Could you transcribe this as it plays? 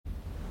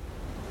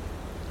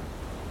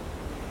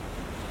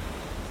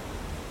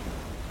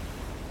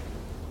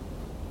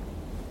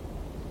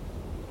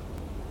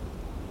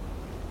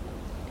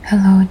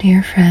Hello,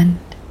 dear friend.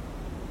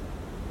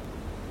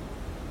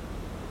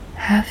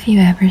 Have you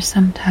ever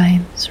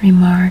sometimes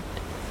remarked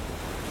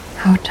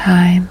how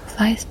time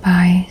flies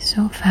by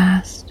so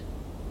fast?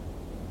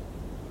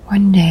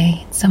 One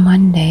day it's a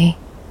Monday,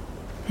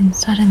 and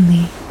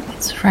suddenly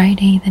it's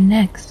Friday the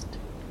next.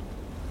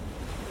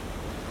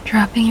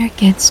 Dropping your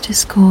kids to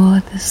school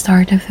at the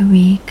start of the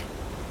week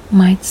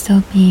might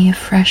still be a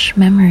fresh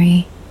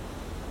memory,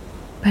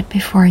 but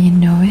before you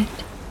know it,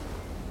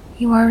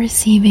 you are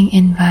receiving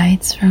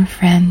invites from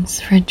friends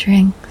for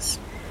drinks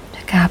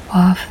to cap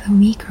off the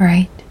week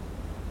right.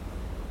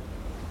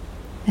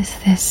 Does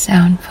this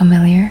sound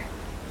familiar?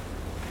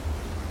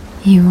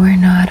 You are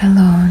not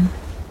alone.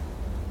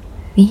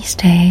 These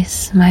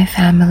days, my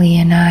family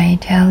and I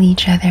tell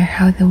each other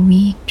how the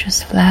week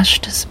just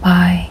flashed us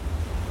by,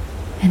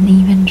 and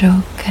even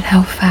joke at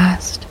how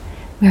fast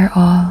we're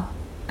all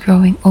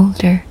growing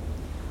older.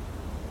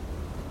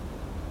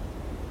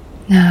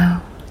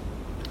 Now,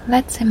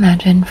 let's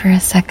imagine for a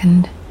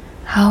second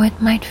how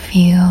it might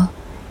feel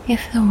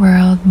if the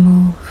world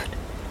moved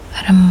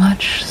at a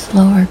much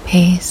slower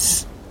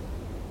pace.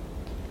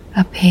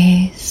 A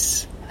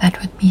pace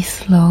that would be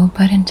slow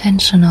but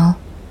intentional,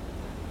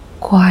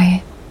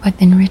 quiet but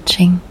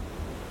enriching.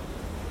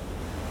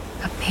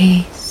 A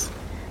pace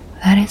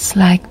that is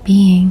like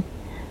being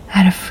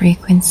at a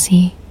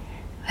frequency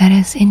that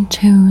is in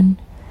tune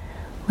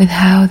with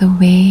how the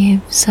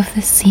waves of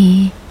the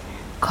sea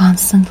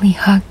constantly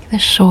hug the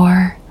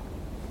shore,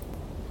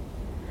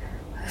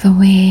 the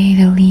way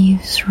the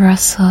leaves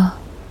rustle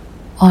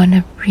on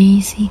a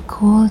breezy,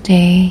 cool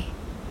day,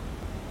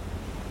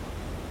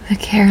 the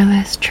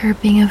careless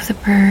chirping of the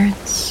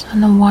birds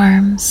on a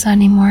warm,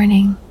 sunny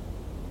morning.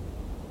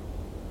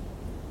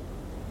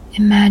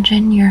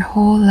 Imagine your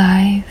whole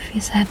life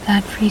is at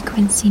that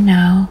frequency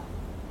now,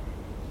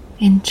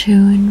 in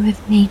tune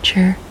with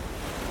nature.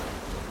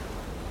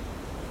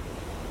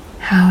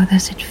 How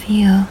does it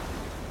feel?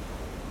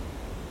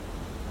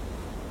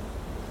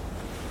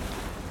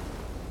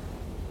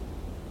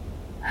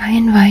 I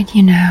invite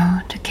you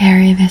now to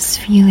carry this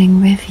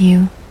feeling with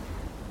you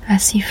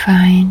as you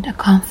find a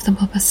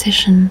comfortable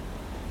position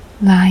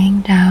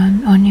lying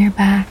down on your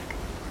back.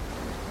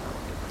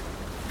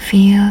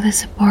 Feel the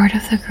support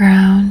of the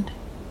ground,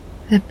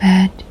 the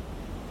bed,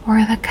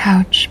 or the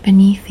couch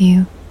beneath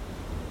you.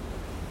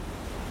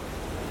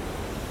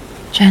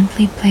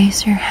 Gently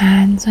place your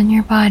hands on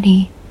your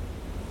body,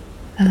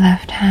 the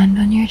left hand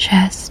on your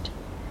chest,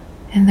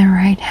 and the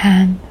right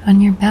hand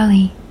on your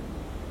belly.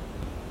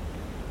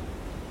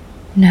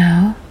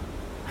 Now,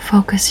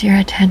 focus your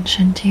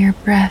attention to your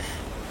breath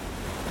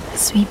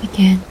as we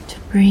begin to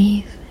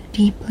breathe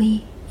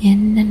deeply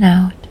in and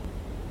out.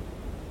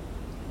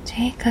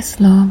 Take a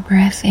slow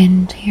breath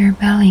into your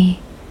belly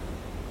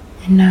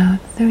and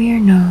out through your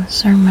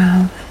nose or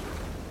mouth.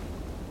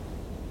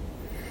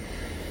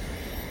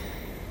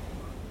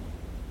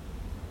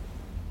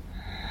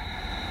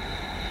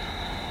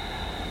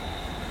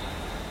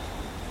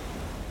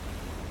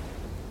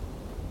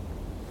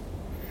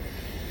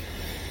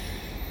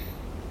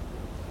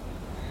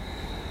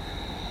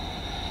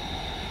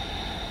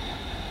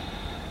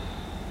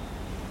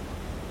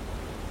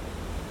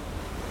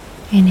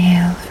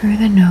 Inhale through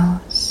the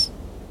nose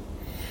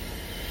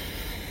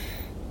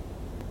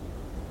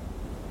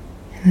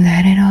and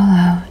let it all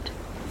out.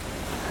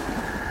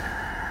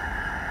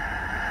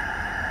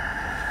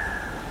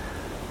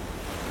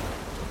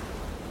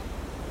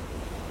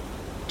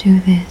 Do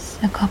this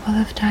a couple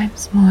of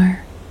times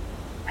more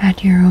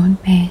at your own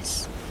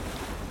pace.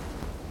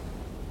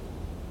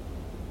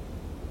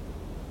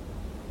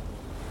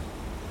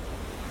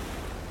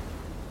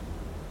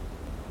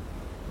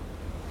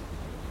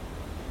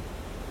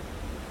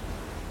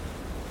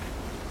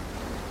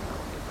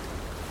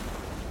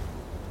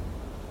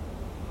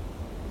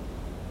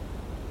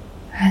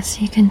 As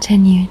you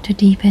continue to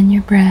deepen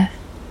your breath,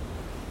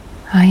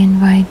 I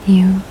invite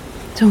you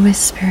to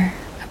whisper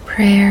a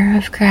prayer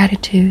of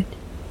gratitude.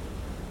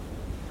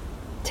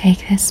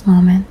 Take this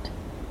moment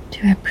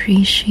to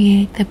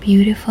appreciate the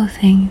beautiful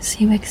things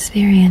you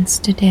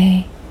experienced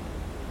today.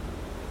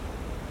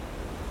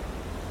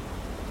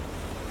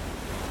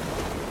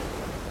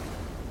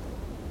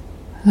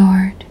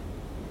 Lord,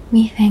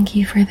 we thank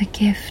you for the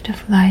gift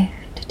of life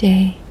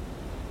today.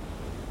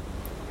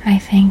 I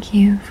thank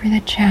you for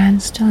the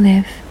chance to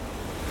live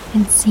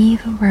and see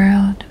the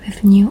world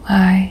with new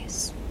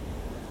eyes.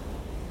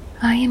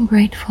 I am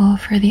grateful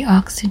for the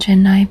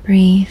oxygen I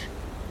breathe,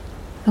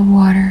 the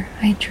water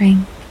I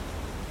drink.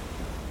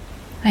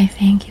 I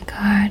thank you,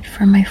 God,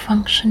 for my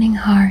functioning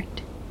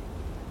heart.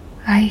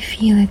 I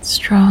feel it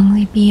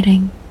strongly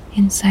beating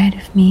inside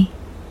of me.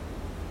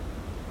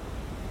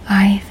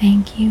 I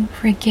thank you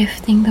for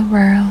gifting the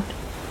world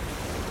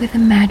with the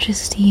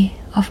majesty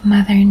of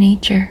Mother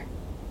Nature.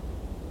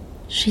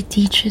 She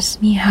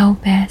teaches me how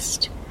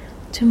best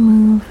to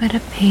move at a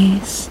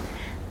pace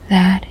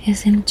that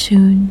is in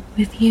tune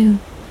with you.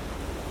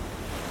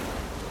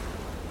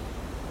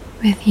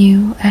 With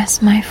you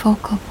as my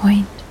focal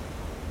point,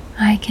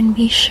 I can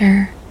be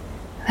sure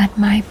that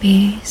my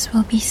base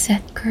will be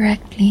set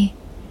correctly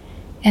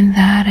and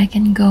that I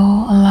can go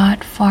a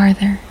lot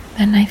farther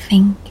than I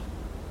think.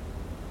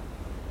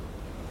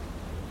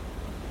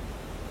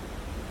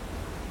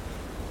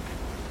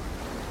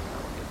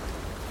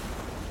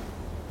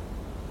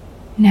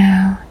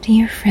 Now,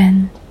 dear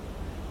friend,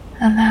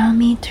 allow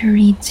me to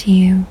read to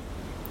you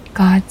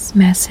God's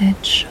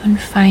message on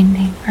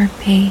finding our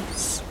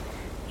pace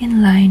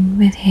in line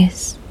with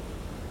His.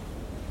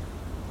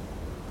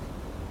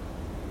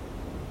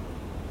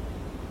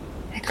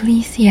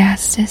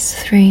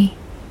 Ecclesiastes 3,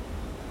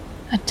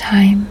 a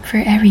time for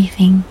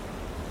everything.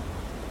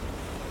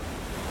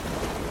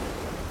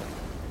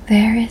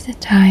 There is a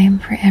time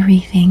for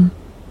everything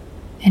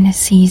and a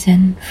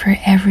season for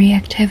every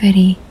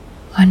activity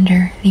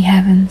under the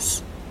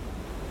heavens.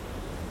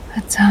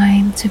 A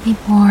time to be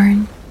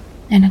born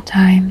and a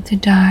time to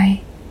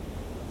die.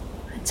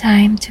 A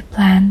time to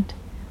plant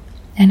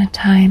and a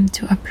time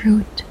to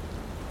uproot.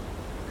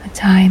 A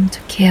time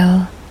to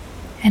kill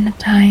and a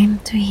time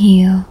to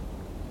heal.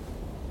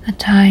 A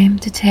time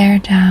to tear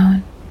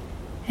down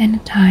and a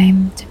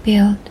time to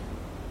build.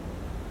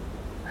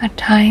 A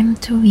time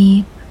to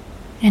weep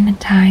and a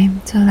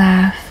time to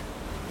laugh.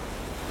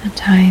 A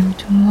time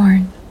to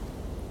mourn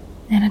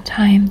and a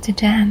time to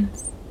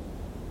dance.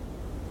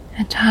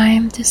 A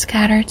time to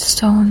scatter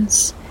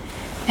stones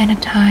and a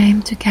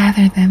time to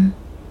gather them.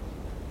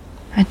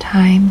 A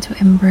time to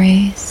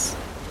embrace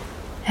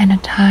and a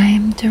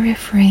time to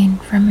refrain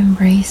from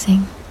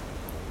embracing.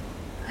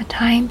 A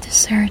time to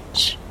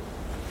search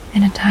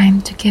and a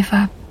time to give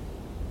up.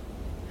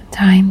 A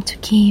time to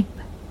keep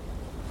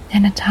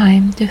and a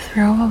time to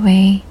throw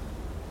away.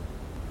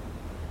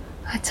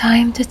 A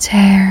time to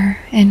tear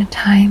and a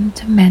time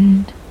to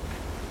mend.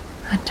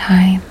 A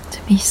time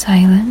to be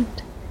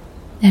silent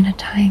and a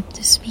time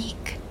to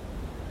speak.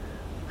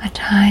 A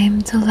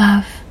time to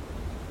love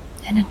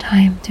and a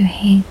time to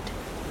hate.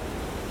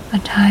 A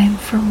time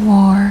for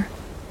war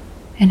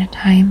and a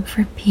time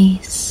for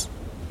peace.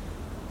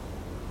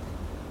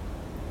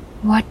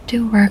 What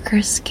do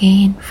workers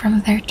gain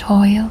from their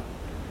toil?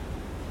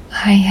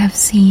 I have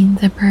seen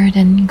the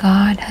burden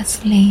God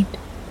has laid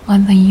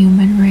on the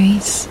human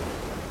race.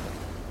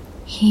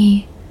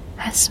 He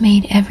has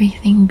made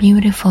everything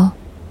beautiful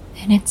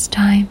in its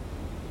time.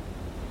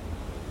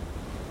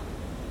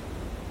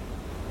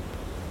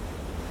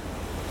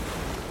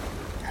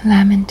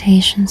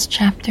 Lamentations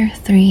chapter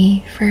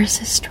 3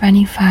 verses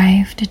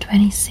 25 to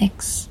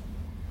 26.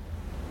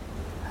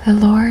 The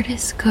Lord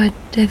is good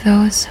to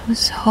those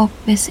whose hope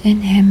is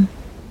in Him,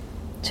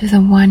 to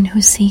the one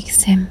who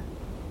seeks Him.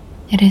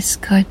 It is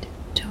good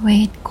to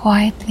wait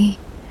quietly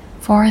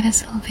for the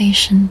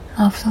salvation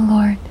of the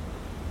Lord.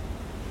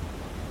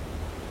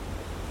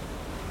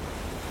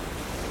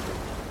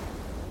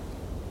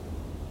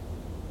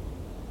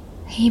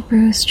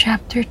 Hebrews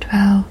chapter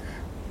 12.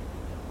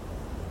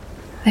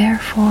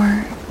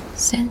 Therefore,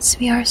 since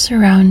we are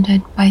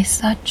surrounded by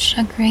such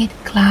a great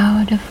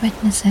cloud of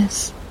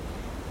witnesses,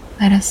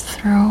 let us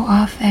throw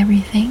off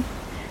everything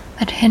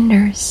that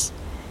hinders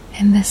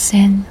and the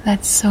sin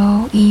that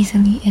so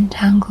easily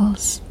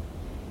entangles.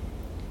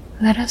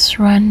 Let us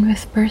run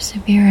with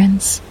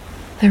perseverance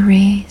the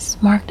race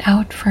marked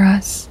out for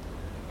us,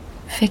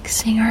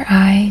 fixing our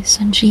eyes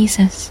on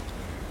Jesus,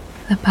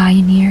 the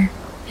pioneer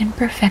and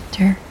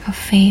perfecter of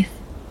faith.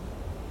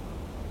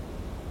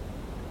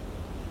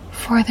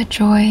 For the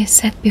joy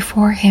set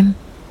before Him,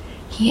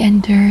 He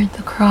endured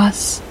the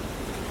cross,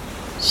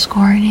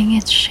 scorning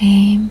its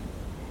shame,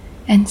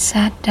 and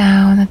sat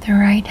down at the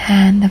right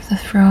hand of the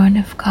throne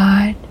of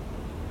God.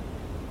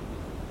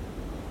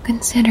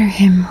 Consider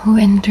Him who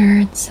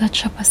endured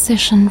such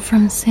opposition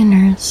from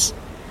sinners,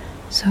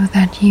 so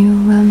that you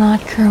will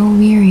not grow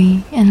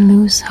weary and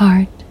lose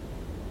heart.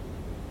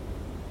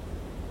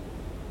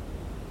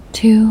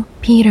 2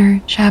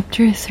 Peter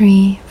chapter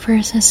 3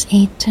 verses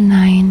 8 to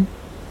 9.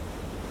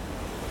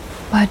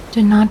 But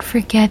do not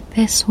forget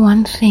this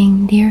one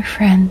thing, dear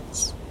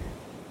friends.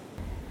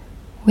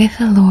 With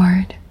the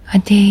Lord, a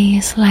day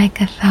is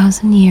like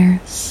 1,000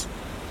 years,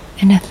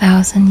 and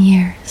 1,000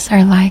 years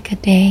are like a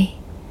day.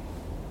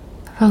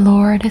 The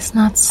Lord is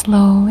not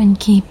slow in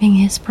keeping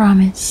His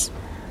promise,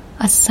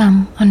 as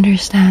some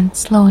understand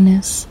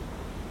slowness.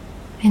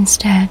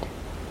 Instead,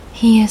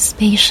 He is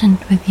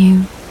patient with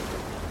you,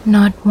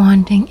 not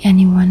wanting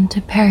anyone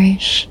to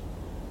perish,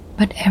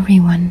 but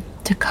everyone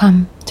to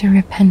come to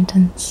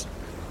repentance.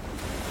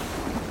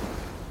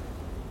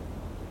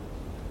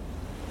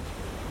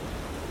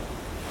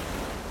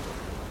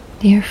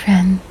 Dear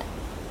friend,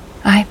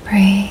 I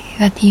pray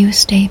that you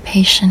stay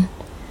patient,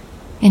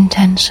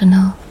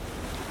 intentional,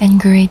 and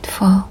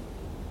grateful.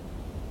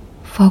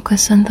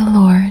 Focus on the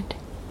Lord,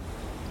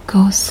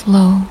 go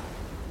slow,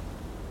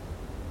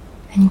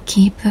 and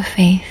keep the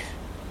faith.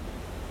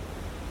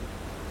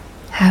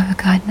 Have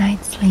a good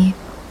night's sleep.